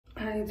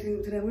Hi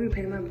YouTube, today we're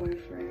paying my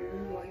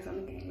boyfriend while he's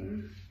on the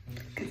game.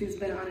 Cause he's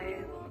been on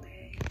it all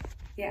day.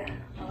 Yeah,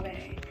 all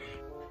day.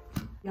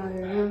 Y'all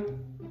hear him?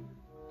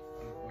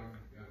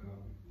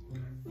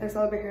 That's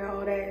all been here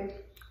all day.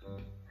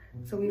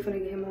 So we finna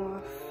get him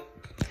off.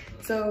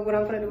 So what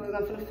I'm finna do is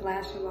I'm finna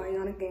flash him while he's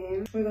on the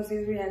game. We're gonna see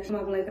his reaction.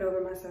 I'm gonna blanket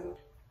over myself.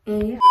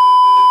 And yeah.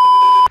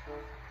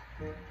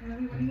 When are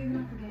you getting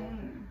off the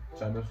game?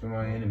 Shout out to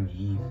my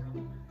enemies.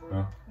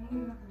 Huh?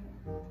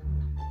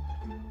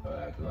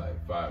 After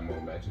like 5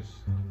 more matches.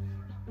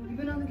 You've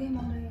been on the game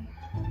all day.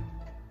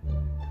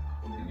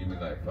 You give me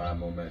like 5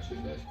 more matches.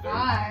 That's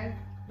 30.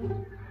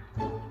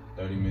 5?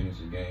 30 minutes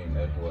a game.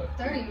 That's what?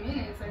 30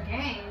 minutes a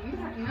game? You're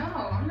not, no,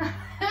 I'm not.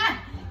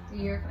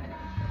 You're funny.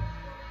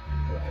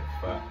 Like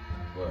 5.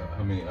 What?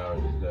 How many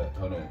hours is that?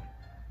 Hold on.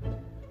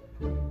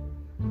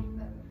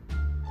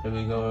 Here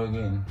we go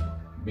again.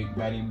 Big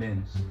Batty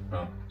Benz.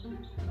 Huh?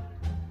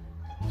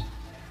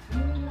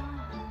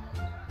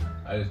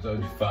 I just told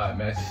you 5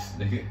 matches,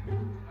 nigga.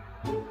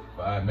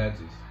 5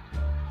 matches.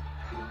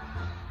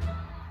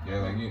 Yeah,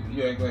 like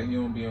you act like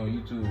you don't be on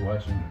YouTube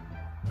watching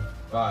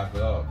 5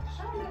 vlogs.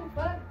 I don't give a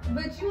fuck.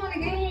 But you on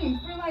the game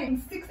for like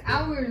 6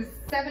 hours,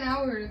 7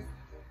 hours.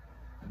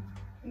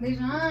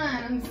 Dejan,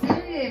 I'm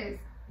serious.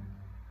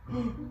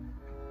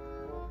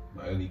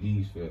 My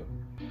LEDs fail.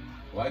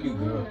 Why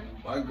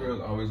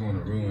girls always want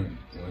to ruin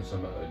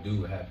when a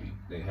dude happy,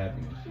 they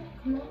happiness?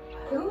 Who's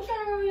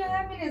trying to ruin your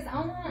happiness? I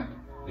want.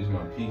 This is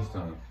my peace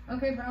time.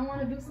 Okay, but I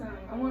want to do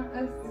something. I want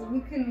us. We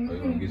can. Oh,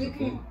 you wanna get some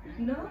food?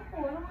 No, I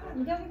don't want.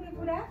 We gotta get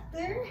food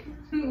after.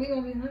 We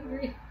gonna be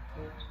hungry.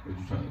 What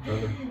you trying to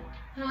color?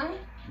 Huh?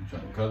 You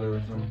trying to color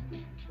or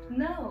something?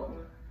 No.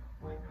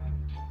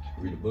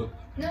 Read a book?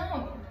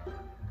 No.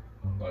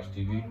 Watch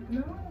TV?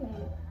 No.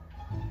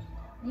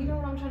 You know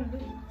what I'm trying to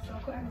do, so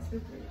quit acting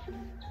stupid.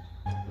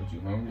 What, you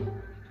hungry?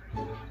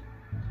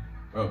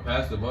 Bro,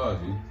 pass the ball,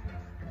 dude.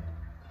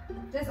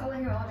 That's all I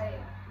hear all day.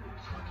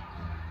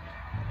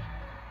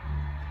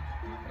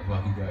 That's why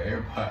you got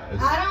AirPods.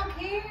 I don't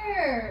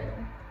care.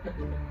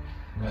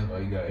 That's why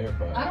you got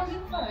AirPods. I don't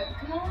give a fuck.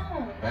 Come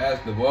on. Pass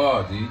the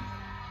ball, dude.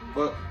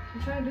 Fuck.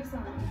 I'm trying to do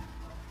something.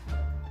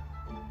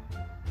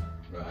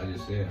 Bro, I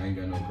just said I ain't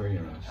got no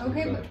crayons. So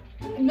Okay, but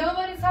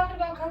nobody's talking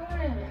about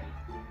coloring.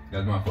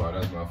 That's my fault.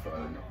 That's my fault. I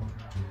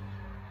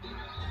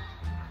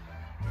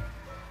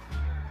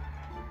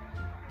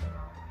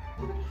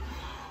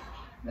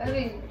know.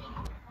 Baby.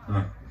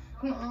 Huh.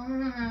 Come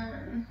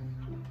on.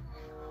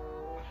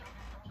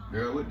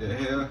 Girl, what the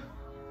hell?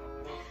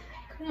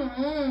 Come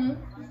on.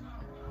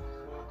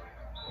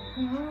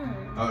 Come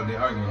on. Oh, they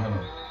arguing. Hold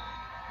on.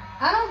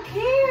 I don't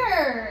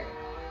care.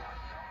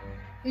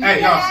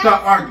 Hey, y'all,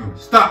 stop arguing.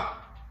 Stop.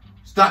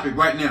 Stop it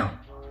right now.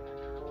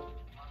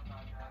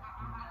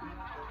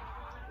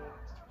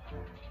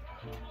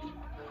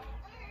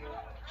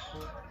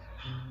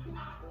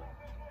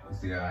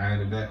 See how I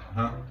handled that,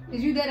 huh?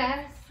 Is you dead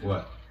ass?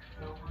 What?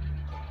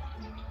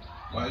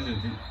 Why is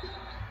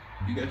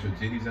you got your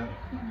titties out?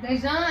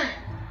 Dejan,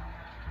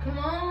 come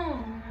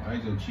on. Why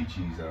is your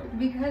chi-chis out?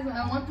 Because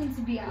I want them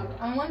to be out.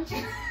 I want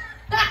you.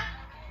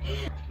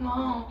 Come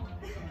on.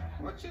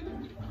 I want you to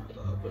be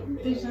out.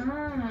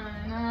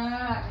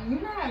 Dejan,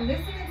 you're not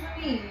listening to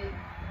me.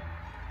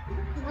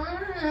 Come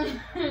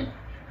on.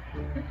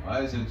 Why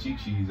is your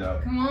chi-chis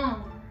out? Come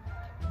on.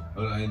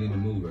 Hold on, I ain't in the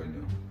mood right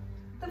now.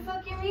 What the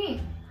fuck you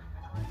mean?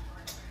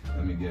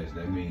 Let me guess,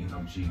 that means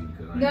I'm cheating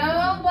because I ain't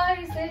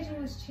Nobody said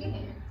you was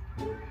cheating.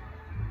 I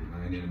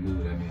ain't in the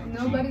mood, that means I'm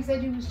Nobody cheating.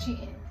 said you was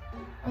cheating.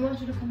 I want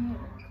you to come here.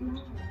 Come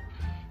on.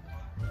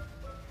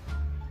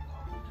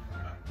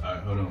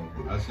 Alright, hold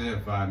on. I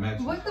said 5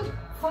 matches. What the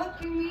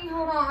fuck you mean?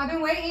 Hold on. I've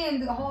been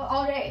waiting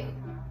all day.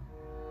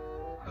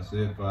 I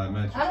said 5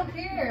 matches. I don't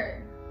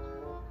care.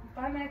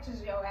 5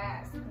 matches, your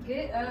ass.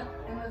 Get up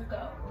and let's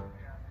go.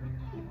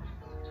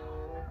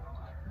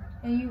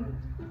 And you,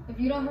 if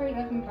you don't hurry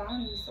up and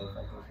find me, so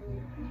fucking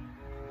food.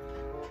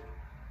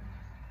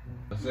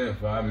 I said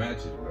 5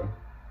 matches, bro.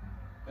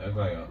 That's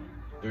like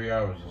 3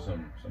 hours or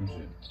some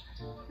shit.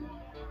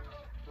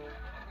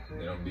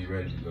 They don't be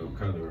ready to go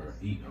color or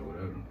eat or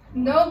whatever.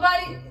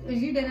 Nobody,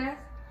 is you dead ass?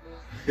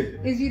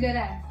 Is you dead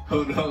ass?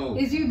 Hold on.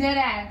 Is you dead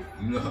ass?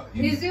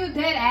 Is you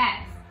dead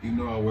ass? You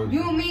know I work.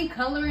 You mean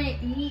color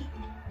and eat?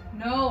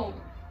 No.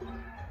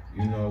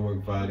 You know I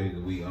work 5 days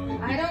a week.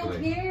 I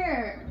don't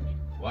care.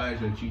 Why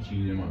is your chi-chis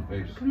in my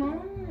face? Come on.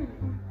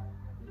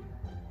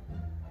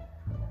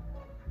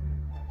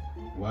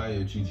 Why are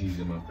your chi-chis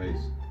in my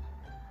face?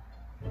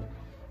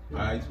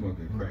 I ain't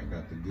smoking crack,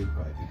 got the good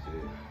pipe, he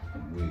said.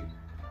 I'm weak.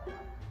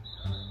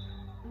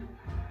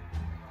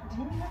 Do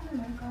you have your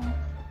mic on?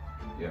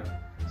 Yeah.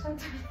 I'm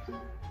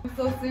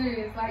so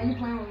serious. Like, you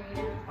playing with me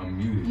now. I'm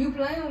muted. You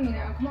playing with me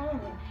now. Come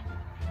on.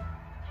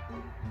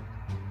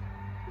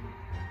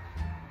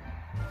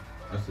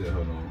 I said,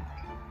 hold on.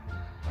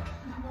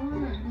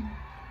 Come on.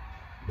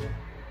 I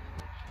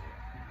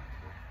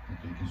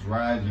think it's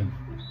rising.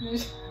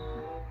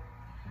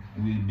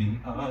 We be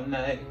all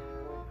night.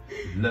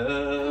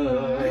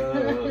 Love.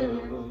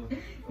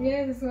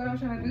 Yes, that's what I'm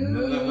trying to do.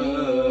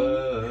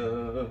 Love.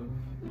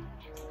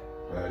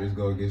 just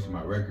go against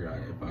my record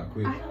if I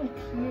quit. I don't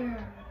care.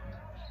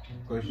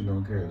 Of course you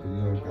don't care, because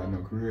you don't got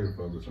no career to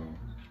focus on.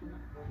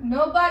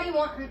 Nobody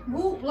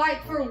who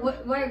like for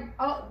what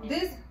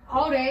this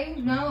all day?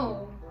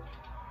 No.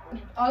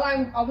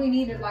 All we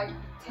need is like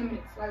 10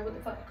 minutes. Like what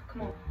the fuck?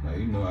 Come on. Now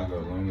you know I go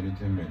longer than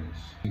 10 minutes.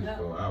 No.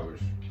 4 hours.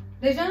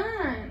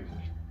 Dejan.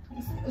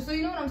 So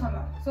you know what I'm talking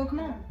about. So come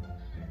on.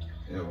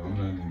 Yeah, well I'm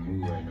not in the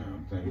mood right now.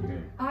 I'm playing the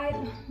game.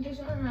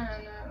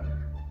 Dejan.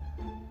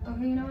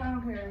 Okay, you know what? I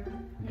don't care.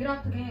 Get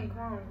off the game.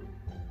 Come on.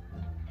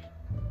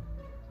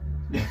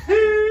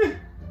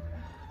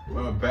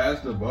 Well,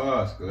 pass the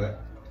ball, Scott.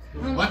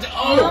 What the?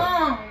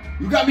 Oh!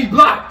 You got me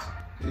blocked!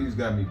 You just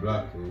got me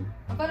blocked, fool.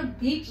 I'm gonna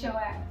beat your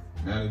ass.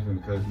 Now they're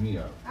gonna cuss me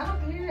out. I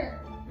don't care.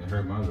 It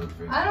hurt my little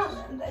feelings. I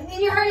don't.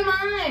 And you're hurting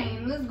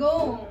mine. Let's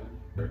go.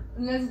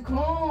 Let's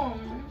go.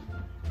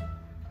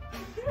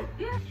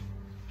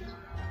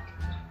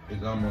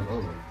 It's almost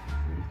over.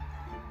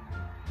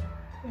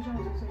 Dejan, I'm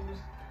so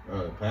serious.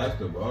 Pass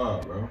the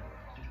ball, bro.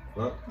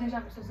 Fuck. Dejan,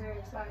 I'm so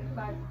serious.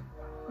 Like.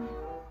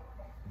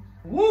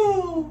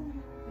 Woo!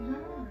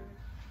 Dejan.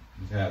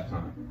 It's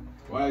halftime.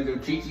 Why is your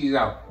chi-chis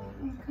out?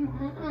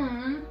 Come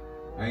on.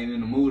 I ain't in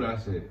the mood, I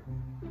said.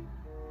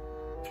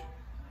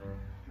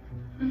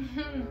 I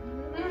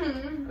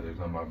just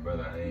told my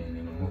brother I ain't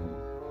in the mood.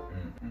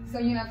 So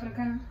you're not gonna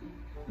come?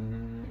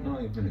 No,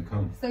 I ain't finna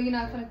come. So you're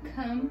not gonna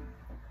come?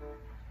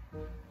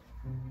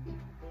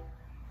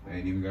 I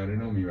ain't even got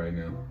it on me right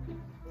now.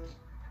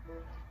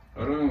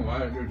 Hold on,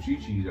 why is your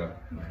chi-chis out?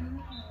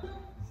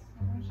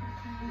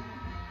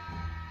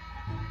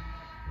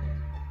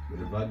 But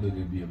if I did,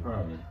 it'd be a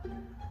problem.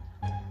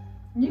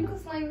 You can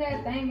sling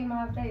that thing in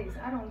my face.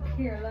 I don't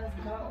care. Let's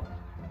go.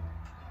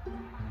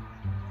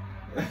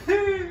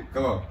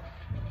 Come on.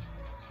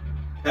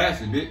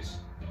 Pass it, bitch.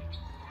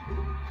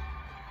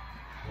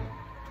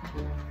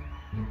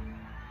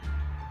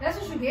 That's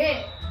what you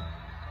get.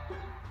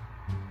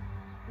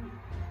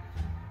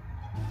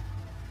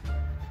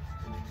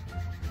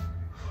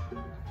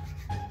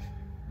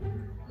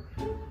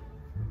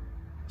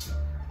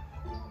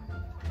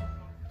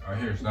 All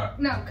right, here, stop.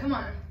 No, come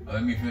on.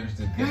 Let me finish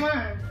this game. Come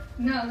on.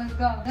 No, let's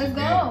go. Let's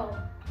go.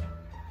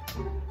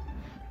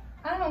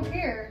 I don't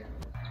care.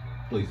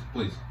 Please,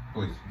 please,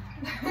 please,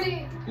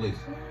 please.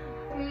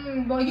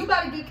 Well, you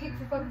about to get kicked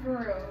for fucking for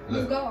real.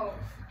 Let's go.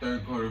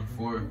 Third quarter,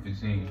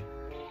 4:15.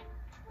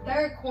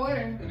 Third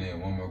quarter. And then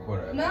one more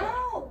quarter. After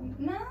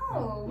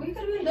No. We could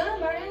have been done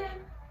by then.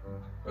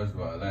 First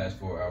of all, the last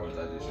 4 hours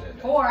I just said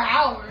that. 4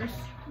 hours.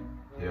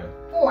 Yeah.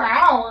 4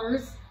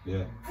 hours.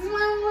 Yeah.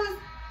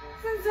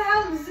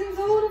 Since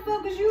who the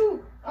fuck is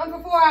you?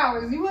 For 4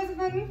 hours. You wasn't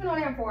fucking me for no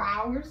damn 4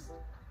 hours.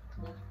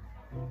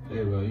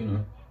 Yeah, well, you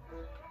know.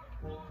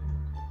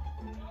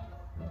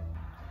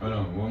 Hold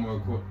on, one more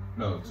quarter.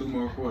 No, 2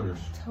 more quarters.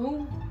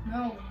 2?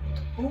 No.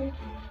 2? No.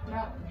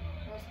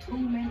 That's too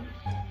many.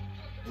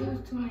 2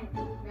 is too many.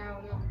 No.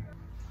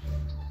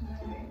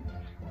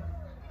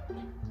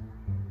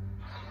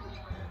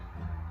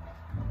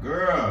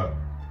 Girl,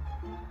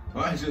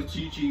 why is your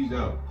chi-chis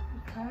out?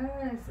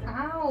 Because,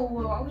 ow,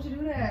 why would you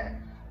do that?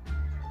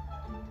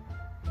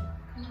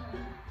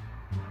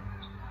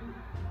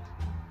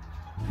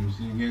 You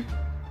see again?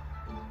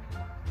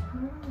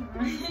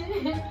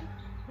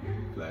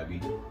 Flabby.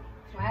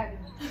 Flabby.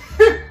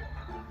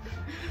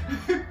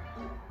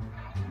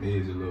 It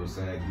is a little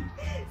saggy.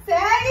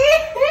 Saggy?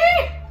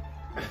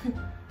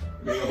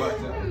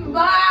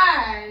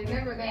 Bye.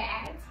 Never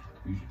that.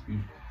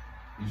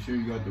 You sure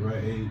you got the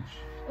right age?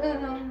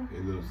 It's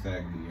a little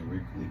saggy and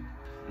wrinkly.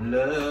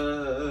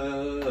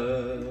 Love.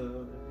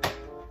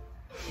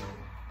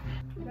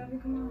 Baby,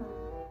 come on.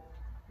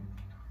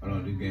 Hold on,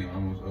 this game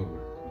almost over.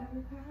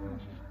 Baby, come on.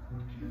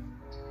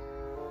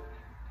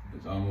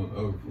 It's almost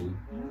over, fool.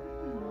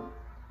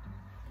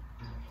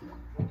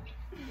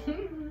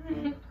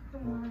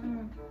 Come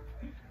on.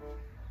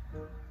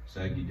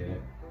 Saggy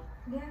dad.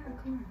 Yeah,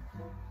 come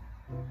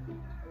on.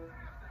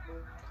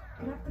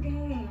 Get off the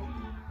game.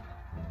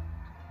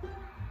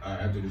 Alright,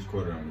 after this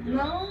quarter, I'm gonna get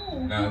off.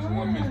 No. Now it's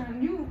 1 minute.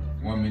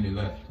 1 minute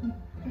left.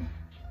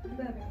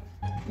 Baby.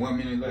 1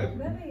 minute left.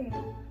 Baby.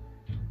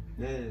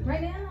 Yeah.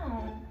 Right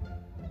now.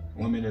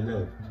 1 minute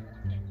left.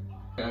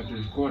 After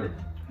this quarter,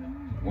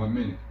 1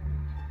 minute.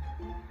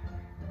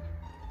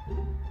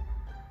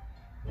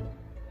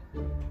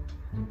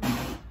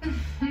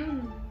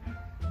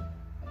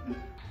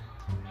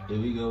 Here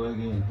we go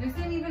again. This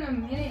isn't even a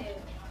minute.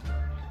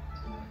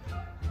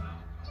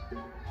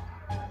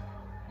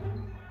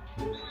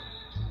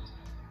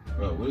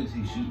 Bro, what is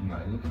he shooting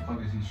like? What the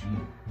fuck is he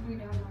shooting? We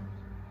don't know.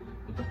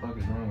 What the fuck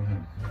is wrong with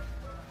him?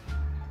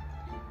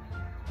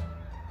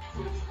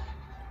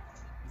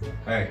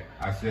 Hey,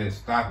 I said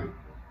stop it.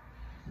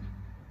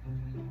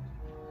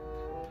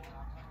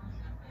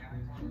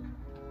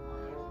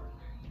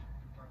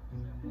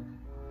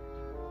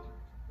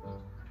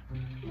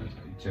 That's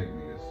how you check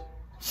niggas.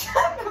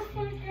 Shut the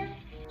fuck up.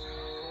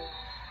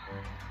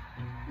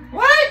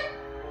 What?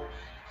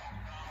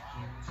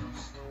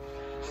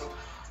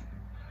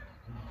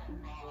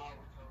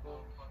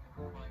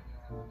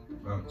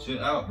 Bro, on,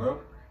 chill out, bro.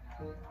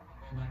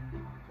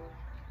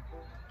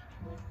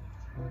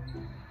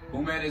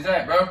 Who man is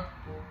that, bro?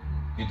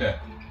 Get that.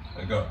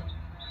 Let's go.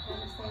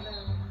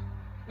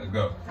 Let's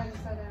go. I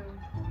just sat down.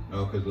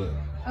 No, cause look.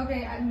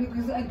 Okay,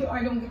 because I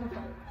don't give a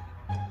fuck.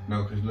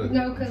 No, cause look.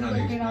 No, because I'm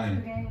trying to get off the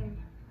explain. game.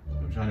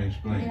 I'm trying to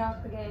explain. Get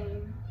off the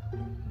game.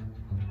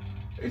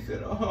 They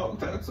said a hog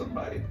tied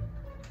somebody.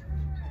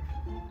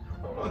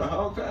 On a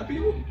hog tied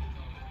people.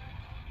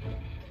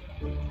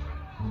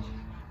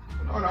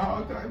 On a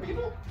hog tied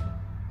people.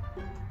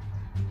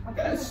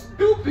 That's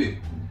stupid.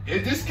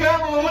 Is this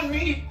camera on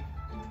me?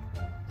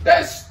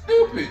 That's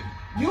stupid.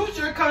 Use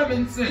your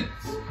common sense.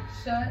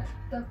 Shut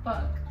the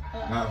fuck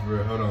up. Nah, for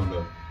real. Hold on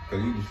though,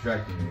 cause you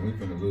distracting me. We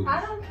finna lose.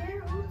 I don't care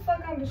who the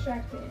fuck I'm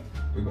distracting.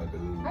 We about to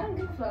lose. I don't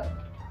give a fuck.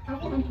 I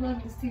want to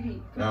unplug this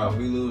TV. Nah, if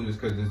we lose, it's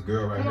cause this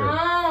girl right Come here.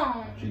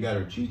 on. She got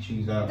her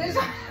chi-chis out. Shut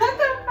the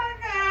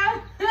fuck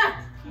up.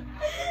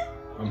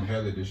 I'm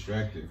hella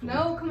distracted.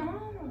 No, come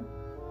on.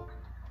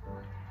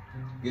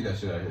 Get that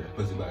shit out of here,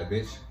 pussy black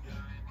bitch.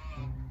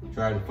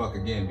 Try to fuck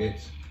again,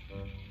 bitch.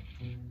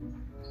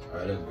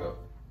 Alright, let's go.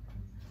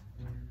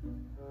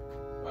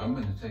 I'm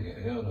gonna take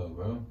an L though,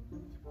 bro.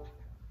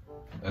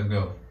 Let's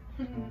go.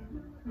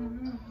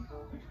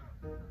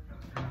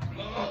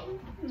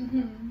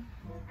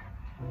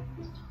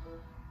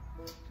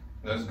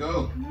 Let's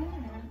go.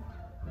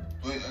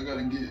 Wait, I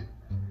gotta get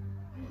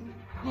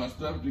my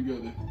stuff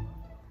together.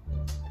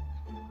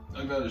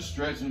 I gotta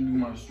stretch and do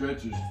my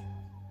stretches. I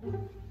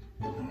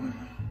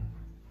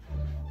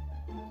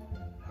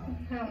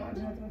don't want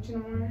to talk about you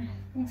no more.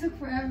 It took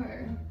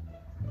forever.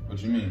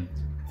 What you mean?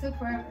 It took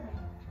forever.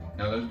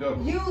 Now let's go.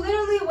 You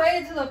literally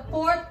waited till the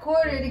fourth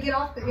quarter to get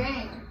off the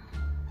game.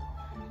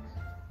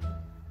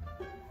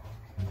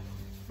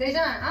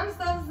 Dejan, I'm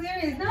so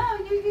serious. No,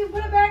 you can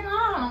put it back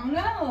on.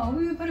 No,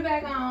 we can put it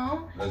back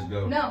on. Let's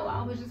go. No,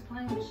 I was just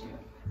playing with you.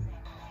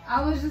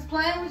 I was just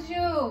playing with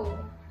you.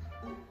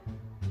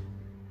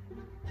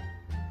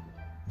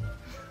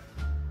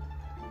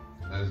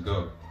 Let's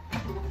go.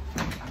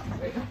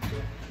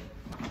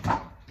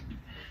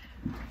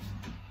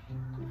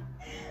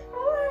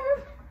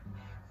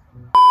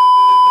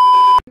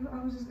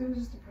 It was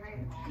just a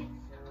prank.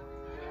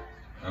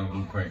 I don't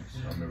do pranks.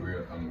 I'm a real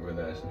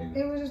ass nigga.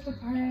 It was just a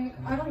prank.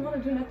 I don't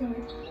want to do nothing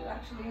with you,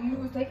 actually. You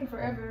was taking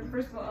forever,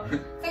 first of all.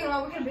 Second of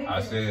all, we could have been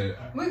I finished. said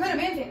We could have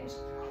been finished.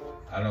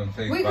 I don't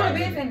take We could have 5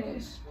 been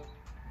minutes.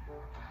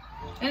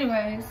 finished.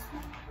 Anyways.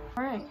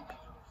 Prank.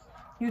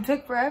 You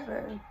took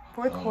forever.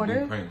 Fourth I don't quarter.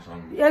 do pranks.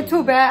 Yeah,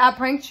 too bad. I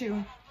pranked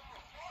you.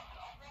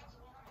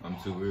 I'm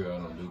too weird. I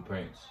don't do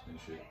pranks and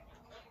shit.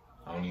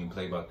 I don't even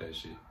play about that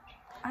shit.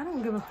 I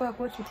don't give a fuck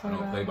what you I talking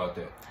don't play about. about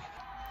that.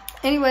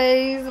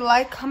 Anyways,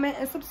 like, comment,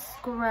 and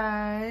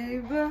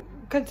subscribe.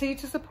 Continue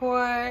to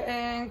support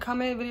and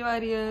comment video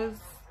ideas.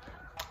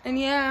 And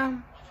yeah.